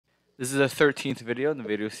This is the 13th video in the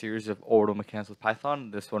video series of orbital mechanics with Python.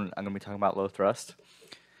 This one I'm going to be talking about low thrust.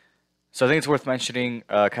 So I think it's worth mentioning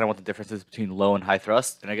kind of what the difference is between low and high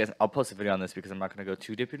thrust. And I guess I'll post a video on this because I'm not going to go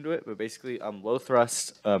too deep into it. But basically, low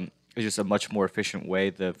thrust is just a much more efficient way.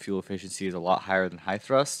 The fuel efficiency is a lot higher than high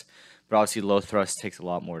thrust. But obviously, low thrust takes a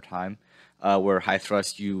lot more time. Where high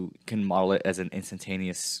thrust, you can model it as an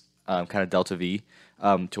instantaneous kind of delta V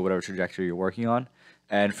to whatever trajectory you're working on.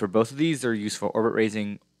 And for both of these, they're used for orbit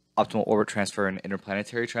raising, optimal orbit transfer, and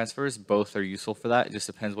interplanetary transfers. Both are useful for that. It just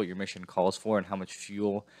depends what your mission calls for and how much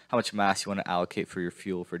fuel, how much mass you want to allocate for your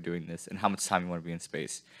fuel for doing this, and how much time you want to be in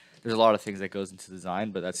space. There's a lot of things that goes into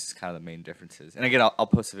design, but that's just kind of the main differences. And again, I'll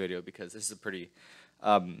post a video because this is a pretty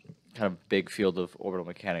kind of big field of orbital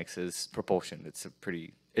mechanics is propulsion.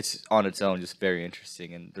 It's on its own just very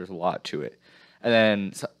interesting, and there's a lot to it. And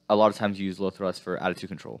then a lot of times you use low thrust for attitude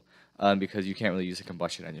control. Because you can't really use a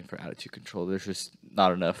combustion engine for attitude control. There's just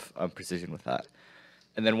not enough precision with that.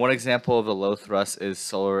 And then one example of the low thrust is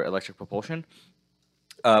solar electric propulsion,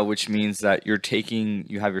 which means that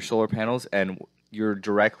you have your solar panels and you're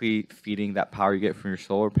directly feeding that power you get from your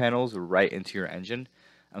solar panels right into your engine.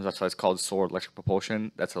 That's why it's called solar electric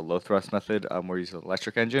propulsion. That's a low thrust method where you use an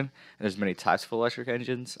electric engine. And there's many types of electric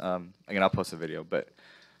engines. Again, I'll post a video. But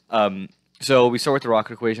so we start with the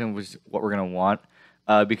rocket equation, which is what we're going to want.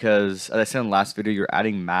 Because as I said in the last video, you're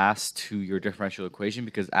adding mass to your differential equation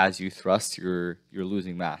because as you thrust, you're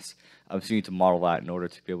losing mass. So you need to model that in order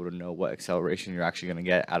to be able to know what acceleration you're actually going to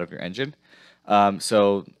get out of your engine.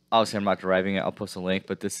 So obviously I'm not deriving it. I'll post a link,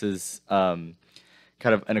 but this is kind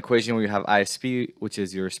of an equation where you have ISP, which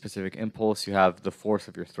is your specific impulse. You have the force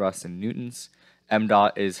of your thrust in newtons. M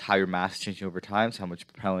dot is how your mass is changing over time, so how much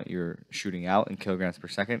propellant you're shooting out in kilograms per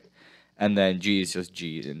second. And then G is just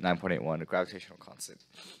G, 9.81, a gravitational constant,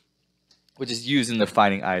 which is used in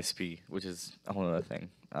defining ISP, which is a whole other thing.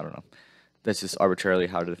 I don't know. That's just arbitrarily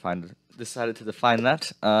how to decided to define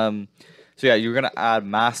that. So yeah, you're going to add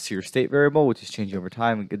mass to your state variable, which is changing over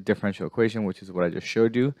time, and get a differential equation, which is what I just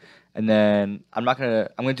showed you. And then I'm going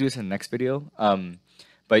to do this in the next video.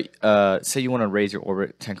 But say you want to raise your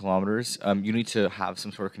orbit 10 kilometers, you need to have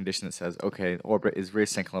some sort of condition that says, okay, orbit is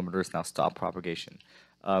raised 10 kilometers, now stop propagation.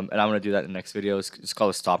 And I'm going to do that in the next video. It's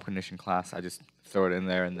called a stop condition class. I just throw it in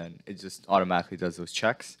there, and then it just automatically does those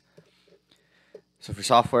checks. So for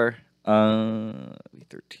software,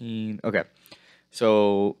 V13. Okay.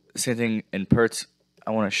 So same thing in perts.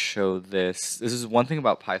 I want to show this. This is one thing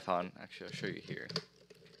about Python. Actually, I'll show you here.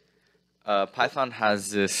 Python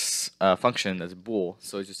has this function that's bool.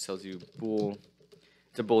 So it just tells you bool.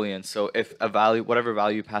 It's a boolean. So if a value, whatever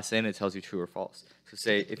value you pass in, it tells you true or false. So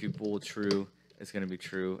say if you bool true, it's going to be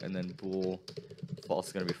true, and then bool false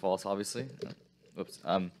is going to be false, obviously. Oops.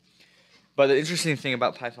 But the interesting thing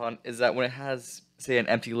about Python is that when it has, say, an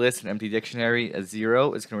empty list, an empty dictionary, a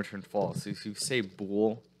 0, it's going to return false. So if you say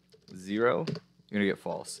bool 0, you're going to get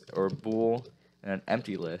false. Or bool and an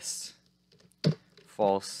empty list,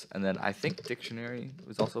 false, and then I think dictionary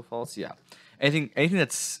was also false. Yeah. Anything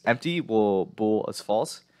that's empty will bool as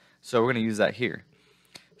false. So we're going to use that here.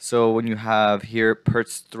 So when you have here,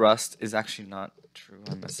 pert's thrust is actually not true.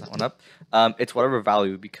 I messed that one up. It's whatever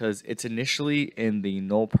value because it's initially in the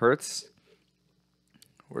null perts.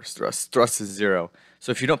 Where's thrust? Thrust is 0.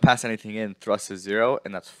 So if you don't pass anything in, thrust is 0,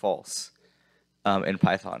 and that's false in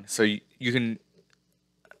Python. So you can,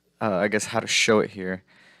 I guess how to show it here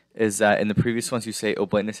is that in the previous ones you say, oh,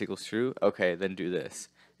 blankness equals true. Okay, then do this.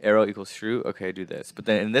 Arrow equals true. Okay, do this. But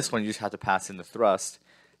then in this one, you just have to pass in the thrust.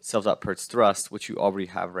 Self.perts thrust, which you already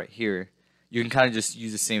have right here. You can kind of just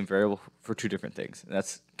use the same variable for two different things. And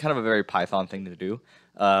that's kind of a very Python thing to do,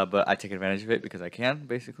 but I take advantage of it because I can,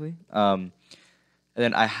 basically. And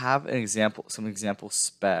then I have some example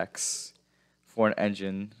specs for an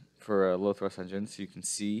engine, for a low thrust engine, so you can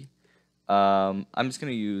see. I'm just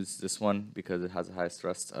going to use this one because it has the highest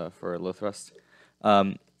thrust for a low thrust.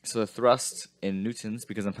 So the thrust in newtons,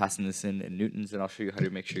 because I'm passing this in newtons, and I'll show you how to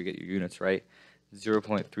make sure you get your units right.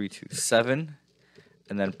 0.327,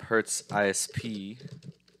 and then perts ISP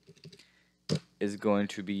is going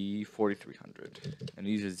to be 4,300, and it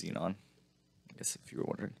uses xenon, I guess if you were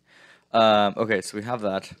wondering. Okay, so we have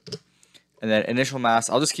that, and then initial mass,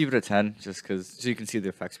 I'll just keep it at 10, just because, so you can see the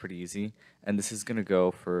effects pretty easy, and this is going to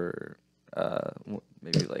go for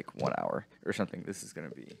maybe like 1 hour or something. This is going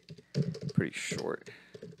to be pretty short.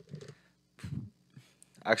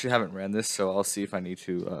 I actually haven't ran this, so I'll see if I need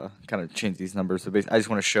to kind of change these numbers. So I just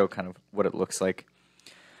want to show kind of what it looks like.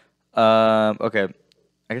 Okay,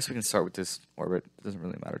 I guess we can start with this orbit. It doesn't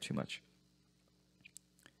really matter too much.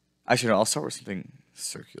 Actually, no, I'll start with something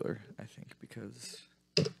circular, I think, because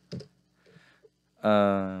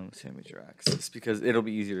Say major axis because it'll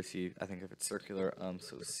be easier to see. I think if it's circular.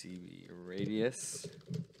 So CV radius,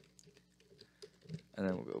 and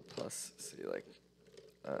then we'll go plus say like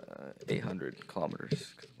 800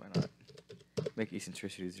 kilometers. 'Cause why not? Make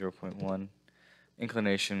eccentricity 0.1.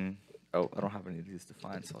 Inclination. Oh, I don't have any of these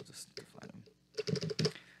defined, so I'll just define them.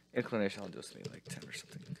 Inclination, I'll just make like 10 or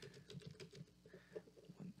something.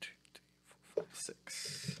 1, 2, 3, 4, 5,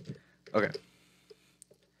 6. Okay.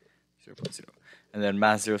 0.0. And then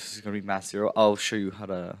mass 0, so this is going to be mass 0. I'll show you how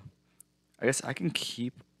to... I guess I can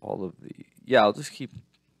keep all of the... Yeah, I'll just keep...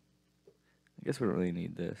 I guess we don't really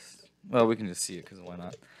need this. Well, we can just see it, because why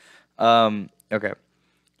not? Okay.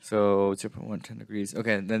 So 0.1, 10 degrees.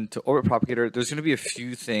 Okay, and then to orbit propagator, there's going to be a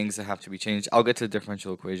few things that have to be changed. I'll get to the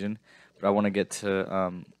differential equation, but I want to get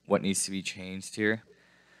to what needs to be changed here.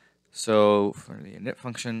 So for the init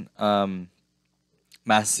function,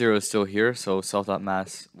 mass 0 is still here, so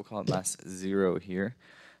self.mass, we'll call it mass 0 here.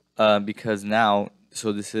 Because now,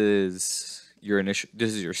 so this is your initial,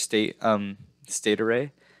 this is your state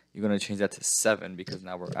array. You're going to change that to 7 because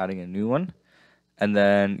now we're adding a new one. And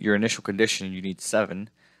then your initial condition, you need 7.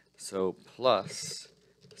 So plus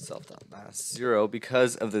self.mass 0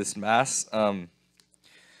 because of this mass.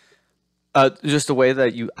 Just the way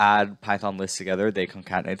that you add Python lists together, they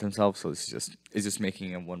concatenate themselves. So it's just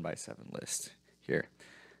making a 1/7 list here.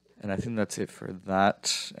 And I think that's it for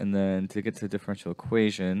that. And then to get to the differential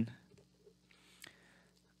equation,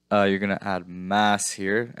 you're going to add mass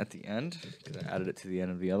here at the end because I added it to the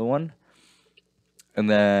end of the other one. And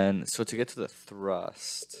then, so to get to the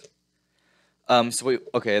thrust,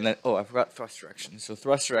 okay, and then, oh, I forgot thrust direction. So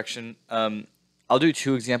thrust direction, I'll do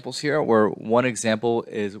 2 examples here, where one example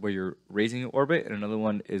is where you're raising your orbit, and another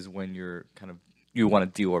one is when you're you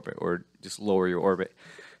want to deorbit, or just lower your orbit.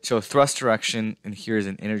 So thrust direction, and here's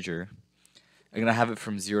an integer. I'm going to have it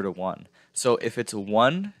from 0 to 1. So if it's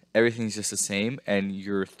 1, everything's just the same, and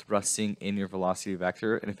you're thrusting in your velocity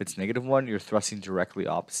vector, and if it's -1, you're thrusting directly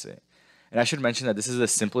opposite. And I should mention that this is the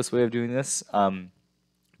simplest way of doing this, but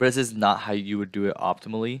this is not how you would do it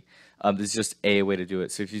optimally. This is just a way to do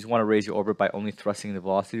it. So if you just want to raise your orbit by only thrusting the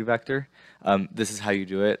velocity vector, this is how you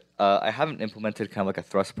do it. I haven't implemented kind of like a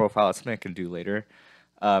thrust profile. That's something I can do later.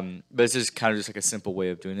 But it's just kind of just like a simple way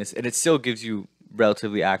of doing this. And it still gives you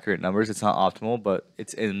relatively accurate numbers. It's not optimal, but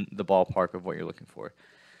it's in the ballpark of what you're looking for.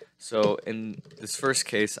 So in this first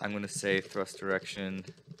case, I'm going to say thrust direction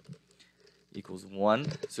equals 1.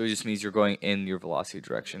 So it just means you're going in your velocity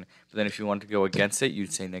direction. But then if you want to go against it,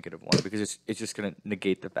 you'd say -1 because it's just going to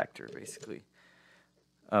negate the vector, basically.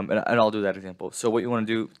 And I'll do that example. So what you want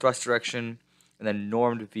to do, thrust direction, and then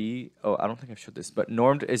normed v. Oh, I don't think I showed this, but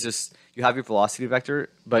normed is just, you have your velocity vector,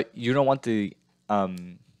 but you don't want the,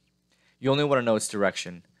 you only want to know its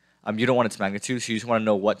direction. You don't want its magnitude, so you just want to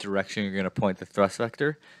know what direction you're going to point the thrust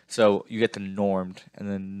vector. So you get the normed, and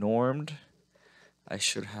then normed, I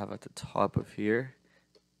should have at the top of here.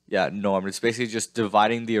 Yeah, norm. It's basically just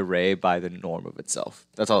dividing the array by the norm of itself.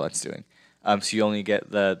 That's all that's doing. So you only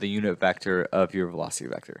get the unit vector of your velocity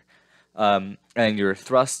vector. And your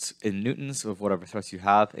thrust in newtons of whatever thrust you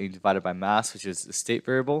have, and you divide it by mass, which is the state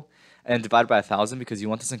variable, and divide by 1,000 because you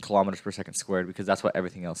want this in kilometers per second squared because that's what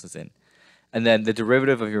everything else is in. And then the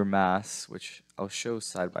derivative of your mass, which I'll show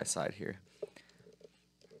side by side here.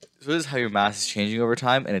 So this is how your mass is changing over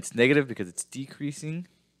time, and it's negative because it's decreasing.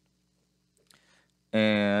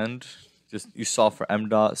 And just you solve for m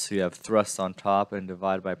dot, so you have thrust on top and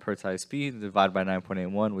divide by per times speed, divide by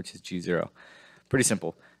 9.81, which is g0. Pretty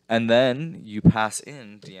simple. And then you pass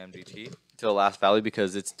in dm dt to the last value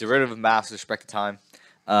because it's derivative of mass with respect to time.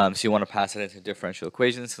 So you want to pass it into differential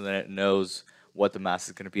equations so that it knows what the mass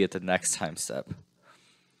is going to be at the next time step.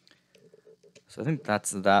 So I think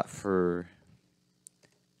that's that for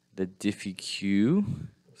the diffie-q.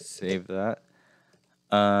 Save that.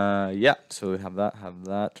 Yeah, so we have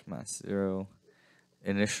that, mass 0,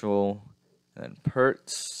 initial, and then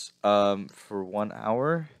perts for 1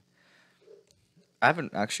 hour. I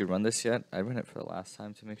haven't actually run this yet. I ran it for the last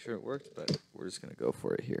time to make sure it worked, but we're just going to go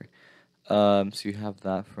for it here. So you have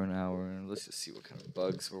that for an hour, and let's just see what kind of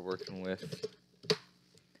bugs we're working with.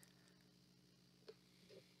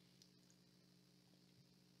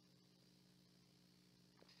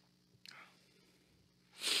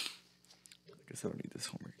 I guess I don't need this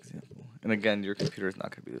homework example. And again, your computer is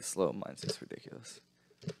not going to be this slow. Mine's just ridiculous.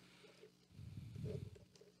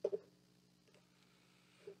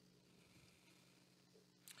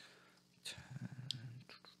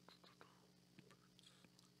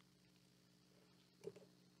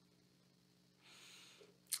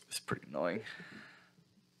 It's pretty annoying.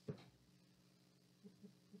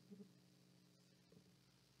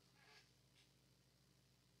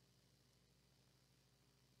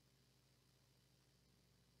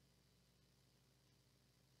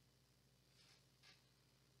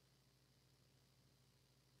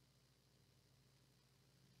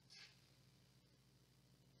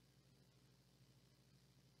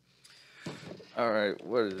 All right,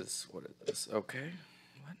 what is this? What is this? Okay.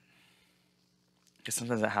 What? Because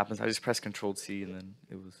sometimes that happens. I just press Control C and then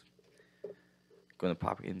it was going to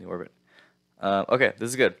propagate in the orbit. Okay, this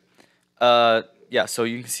is good. Yeah, so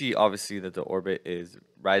you can see obviously that the orbit is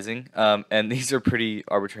rising, and these are pretty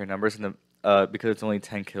arbitrary numbers, and because it's only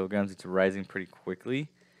 10 kilograms, it's rising pretty quickly.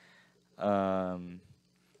 Yeah,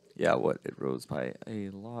 it rose by a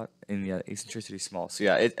lot, and yeah, eccentricity is small. So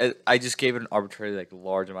yeah, I just gave it an arbitrary like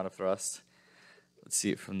large amount of thrust. Let's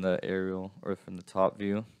see it from the aerial or from the top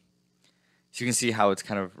view. So you can see how it's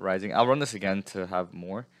kind of rising. I'll run this again to have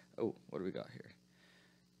more. Oh, what do we got here?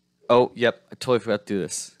 Oh, yep, I totally forgot to do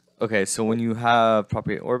this. Okay, so when you have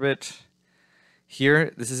Propagate Orbit,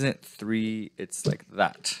 here, this isn't 3, it's like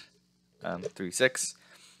that. 3, 6.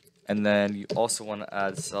 And then you also want to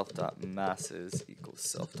add self.masses equals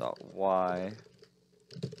self.y.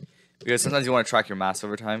 Because sometimes you want to track your mass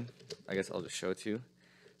over time. I guess I'll just show it to you.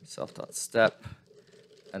 Self.step.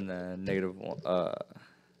 And then -1.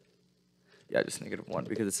 Yeah, just -1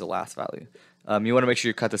 because it's the last value. You want to make sure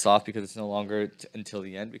you cut this off because it's no longer until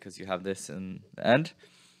the end because you have this in the end.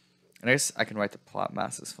 And I guess I can write the plot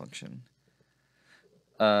masses function.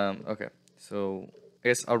 Okay, so I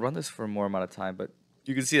guess I'll run this for more amount of time, but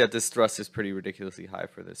you can see that this thrust is pretty ridiculously high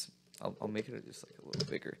for this. I'll make it just like a little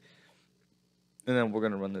bigger. And then we're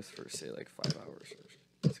going to run this for, say, like 5 hours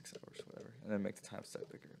or 6 hours, whatever. And then make the time step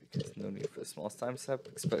bigger because no need for the smallest time step,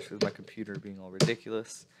 especially with my computer being all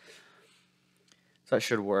ridiculous. So that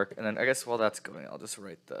should work. And then I guess while that's going, I'll just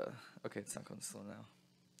write the... Okay, it's not going slow now.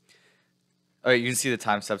 All right, you can see the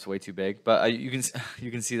time step's way too big, but you can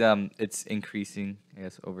see them. It's increasing, I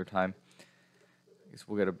guess, over time. I guess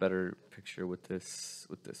we'll get a better picture with this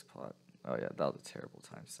plot. Oh yeah, that was a terrible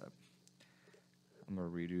time step. I'm gonna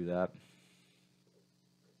redo that.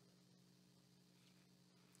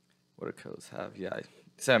 What do codes have? Yeah,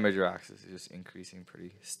 center-major axis is just increasing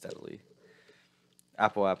pretty steadily.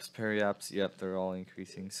 Apple apps, peri apps, yep, they're all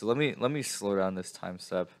increasing. So let me slow down this time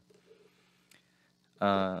step.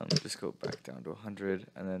 Just go back down to 100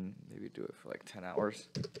 and then maybe do it for like 10 hours.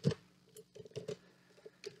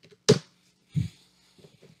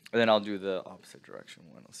 And then I'll do the opposite direction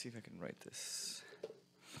one. I'll see if I can write this.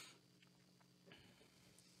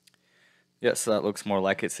 Yeah, so that looks more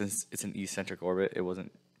like it since it's an eccentric orbit. It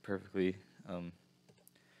wasn't perfectly,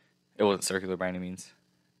 it wasn't circular by any means.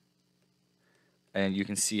 And you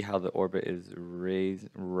can see how the orbit is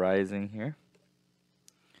rising here.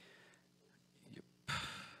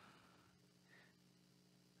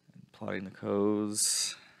 Plotting the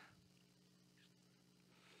codes.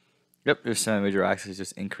 Yep, your center-major axis is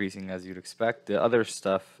just increasing as you'd expect. The other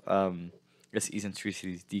stuff, I guess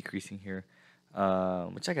eccentricity is decreasing here,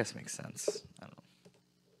 which I guess makes sense. I don't know.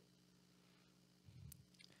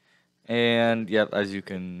 And yep, as you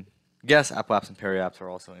can guess, apple apps and peri apps are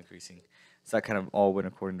also increasing. So that kind of all went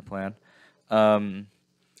according to plan.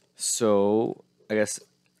 So I guess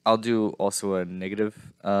I'll do also a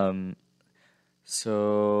negative.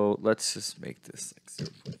 So let's just make this like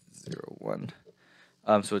 0.01.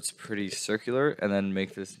 So it's pretty circular, and then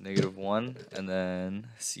make this -1, and then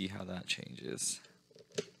see how that changes.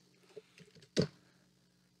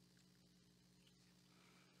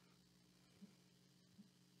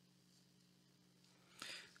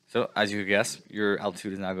 So as you could guess, your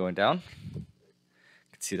altitude is now going down. You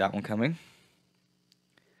can see that one coming.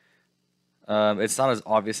 It's not as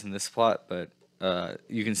obvious in this plot, but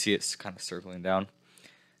you can see it's kind of circling down.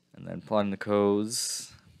 And then plotting the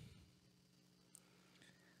codes,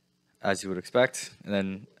 as you would expect. And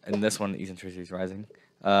then in this one, the eccentricity is rising.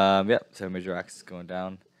 Yep, so major axis is going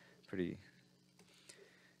down. Pretty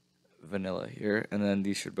vanilla here. And then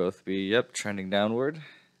these should both be, yep, trending downward.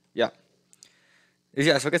 Yeah.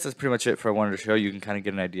 Yeah, so I guess that's pretty much it for what I wanted to show. You can kind of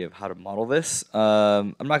get an idea of how to model this.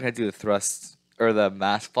 I'm not going to do the thrust or the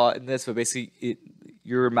mass plot in this, but basically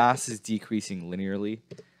your mass is decreasing linearly.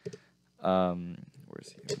 Where's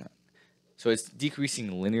he at? So it's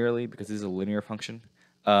decreasing linearly because this is a linear function.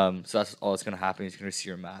 So that's all that's going to happen. Is you're going to see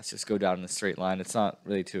your mass just go down in a straight line. It's not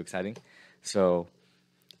really too exciting. So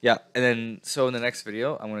yeah, and then so in the next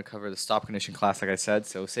video, I'm going to cover the stop condition class, like I said.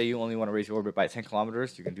 So say you only want to raise your orbit by 10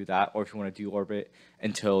 kilometers, you can do that. Or if you want to deorbit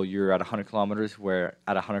until you're at 100 kilometers, where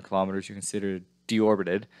at 100 kilometers you're considered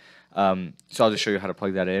deorbited. So I'll just show you how to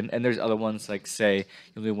plug that in. And there's other ones like say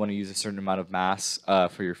you only want to use a certain amount of mass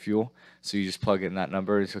for your fuel. So you just plug in that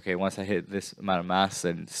number. It's okay, once I hit this amount of mass,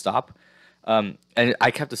 then stop. And I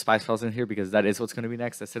kept the spice files in here because that is what's going to be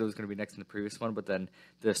next. I said it was going to be next in the previous one, but then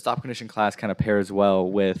the stop condition class kind of pairs well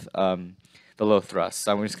with the low thrust.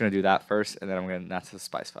 So I'm just going to do that first, and then I'm going to that's the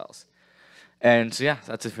spice files. And so yeah,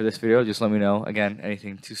 that's it for this video. Just let me know again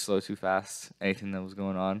anything too slow, too fast, anything that was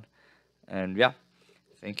going on, and yeah,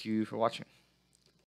 thank you for watching.